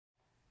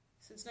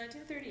Since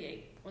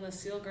 1938, when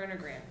Lucille Garner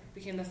Grant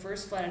became the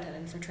first flight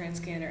attendant for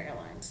Trans-Canada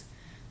Airlines,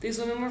 these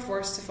women were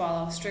forced to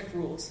follow strict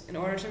rules in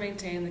order to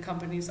maintain the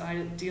company's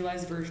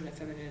idealized version of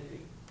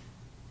femininity.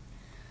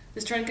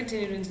 This trend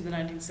continued into the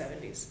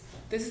 1970s.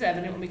 This is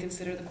evident when we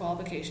consider the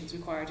qualifications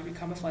required to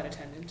become a flight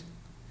attendant,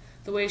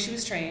 the way she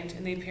was trained,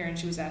 and the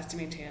appearance she was asked to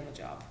maintain on the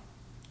job.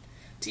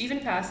 To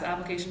even pass the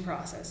application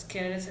process,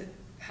 candidates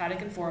had to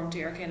conform to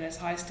Air Canada's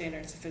high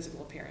standards of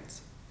physical appearance.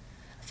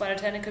 A flight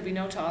attendant could be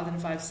no taller than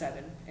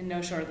 5'7" and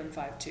no shorter than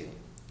 5'2".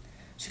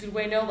 She could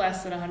weigh no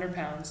less than 100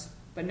 pounds,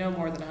 but no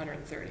more than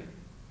 130.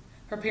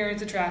 Her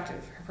appearance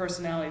attractive, her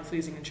personality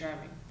pleasing and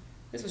charming.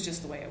 This was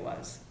just the way it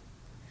was.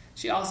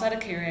 She also had to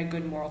carry a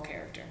good moral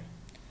character.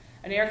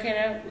 An Air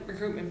Canada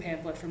recruitment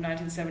pamphlet from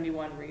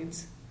 1971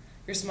 reads,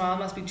 "Your smile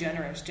must be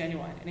generous,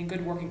 genuine, and in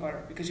good working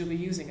order because you'll be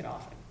using it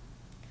often."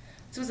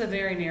 This was a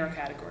very narrow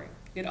category,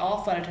 yet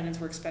all flight attendants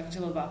were expected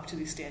to live up to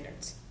these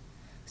standards.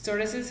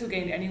 Stewardesses who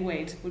gained any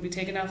weight would be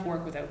taken off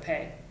work without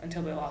pay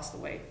until they lost the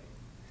weight.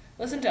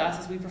 Listen to us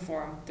as we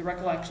perform the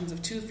recollections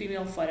of two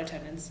female flight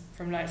attendants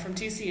from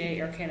TCA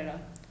Air Canada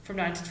from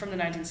the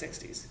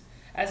 1960s,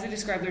 as they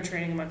describe their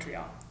training in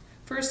Montreal.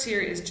 First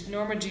here is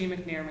Norma G.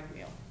 McNair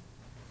McNeil.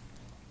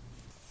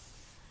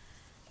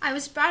 I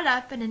was brought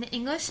up in an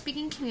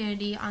English-speaking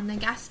community on the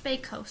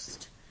Gaspé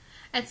coast.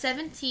 At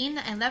 17,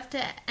 I left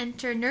to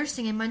enter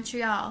nursing in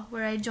Montreal,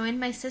 where I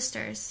joined my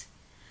sisters.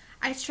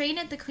 I trained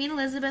at the Queen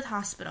Elizabeth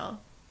Hospital.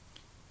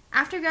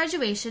 After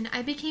graduation,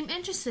 I became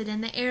interested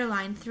in the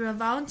airline through a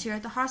volunteer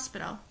at the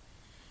hospital.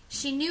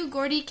 She knew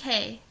Gordy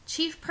Kay,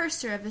 chief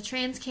purser of the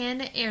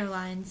Trans-Canada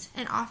Airlines,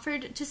 and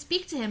offered to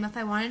speak to him if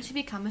I wanted to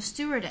become a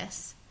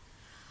stewardess.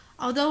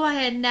 Although I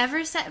had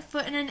never set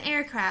foot in an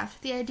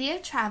aircraft, the idea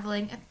of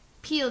traveling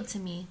appealed to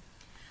me.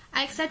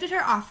 I accepted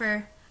her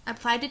offer,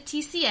 applied to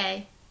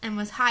TCA, and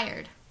was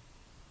hired.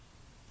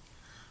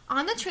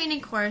 On the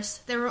training course,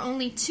 there were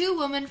only 2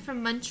 women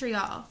from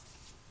Montreal,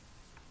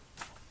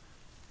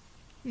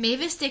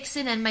 Mavis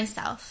Dixon and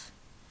myself.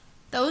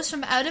 Those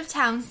from out of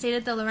town stayed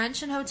at the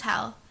Laurentian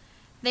Hotel.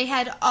 They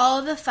had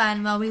all the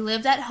fun while we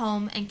lived at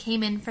home and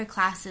came in for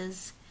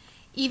classes.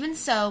 Even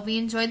so, we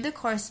enjoyed the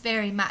course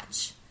very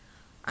much.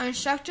 Our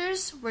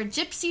instructors were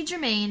Gypsy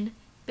Germain,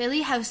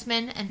 Billy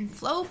Houseman, and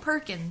Flo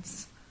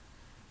Perkins.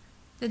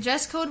 The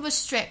dress code was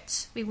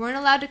strict. We weren't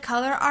allowed to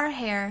color our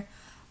hair.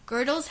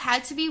 Girdles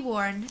had to be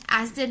worn,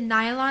 as did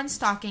nylon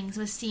stockings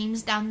with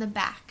seams down the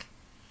back.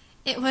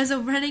 It was a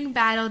running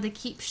battle to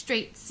keep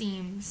straight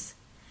seams.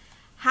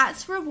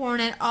 Hats were worn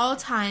at all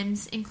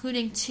times,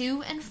 including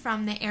to and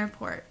from the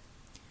airport.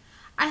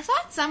 I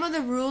thought some of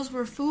the rules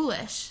were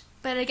foolish,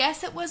 but I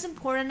guess it was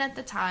important at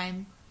the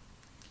time.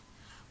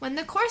 When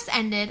the course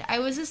ended, I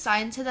was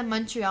assigned to the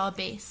Montreal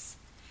base.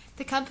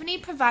 The company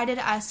provided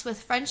us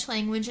with French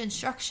language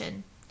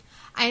instruction.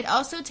 I had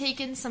also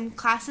taken some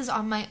classes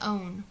on my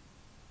own.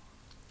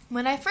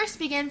 When I first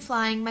began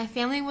flying, my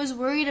family was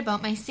worried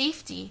about my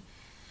safety.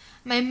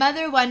 My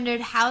mother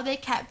wondered how they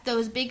kept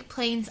those big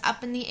planes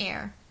up in the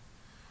air.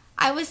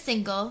 I was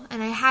single,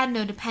 and I had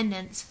no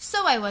dependents,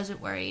 so I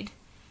wasn't worried.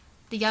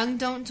 The young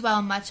don't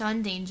dwell much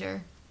on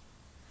danger.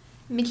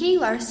 Mickey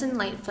Larson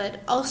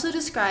Lightfoot also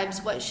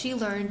describes what she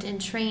learned in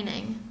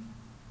training.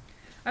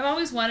 I've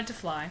always wanted to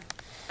fly.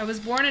 I was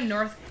born in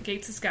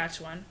Northgate,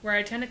 Saskatchewan, where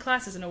I attended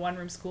classes in a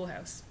one-room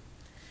schoolhouse.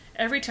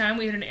 Every time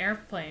we hit an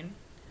airplane,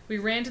 we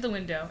ran to the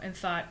window and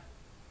thought,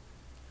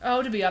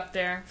 oh, to be up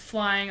there,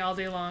 flying all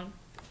day long.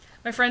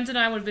 My friends and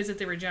I would visit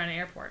the Regina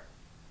Airport,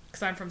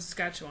 because I'm from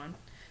Saskatchewan.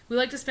 We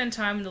like to spend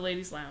time in the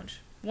ladies'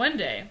 lounge. One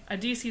day, a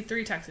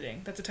DC-3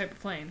 tuxedoing, that's a type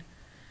of plane,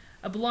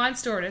 a blonde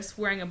stewardess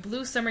wearing a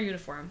blue summer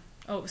uniform,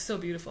 oh, it was so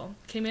beautiful,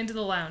 came into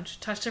the lounge,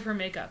 touched up her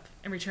makeup,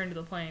 and returned to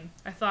the plane.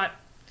 I thought,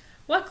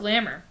 what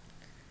glamour!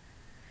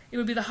 It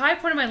would be the high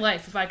point of my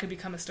life if I could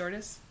become a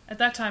stewardess. At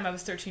that time, I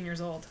was 13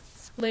 years old.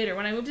 Later,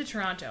 when I moved to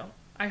Toronto,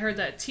 I heard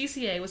that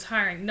TCA was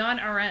hiring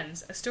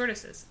non-RNs as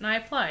stewardesses, and I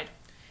applied,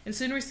 and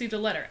soon received a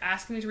letter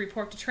asking me to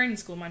report to training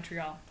school in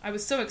Montreal. I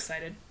was so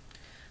excited.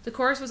 The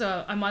course was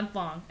a month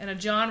long, and a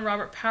John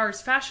Robert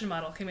Powers fashion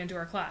model came into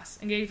our class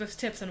and gave us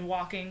tips on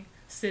walking,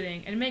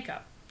 sitting, and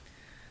makeup.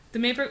 The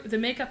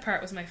makeup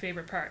part was my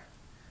favorite part.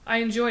 I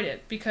enjoyed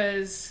it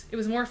because it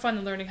was more fun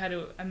than learning how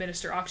to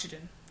administer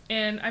oxygen.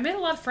 And I made a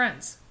lot of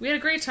friends. We had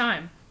a great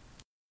time.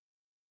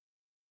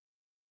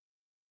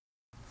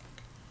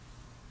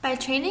 By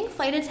training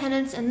flight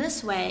attendants in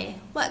this way,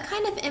 what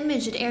kind of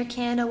image did Air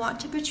Canada want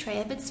to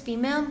portray of its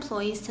female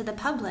employees to the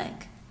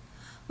public?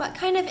 What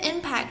kind of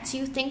impact do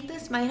you think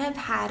this might have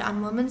had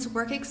on women's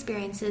work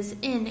experiences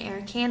in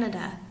Air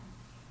Canada?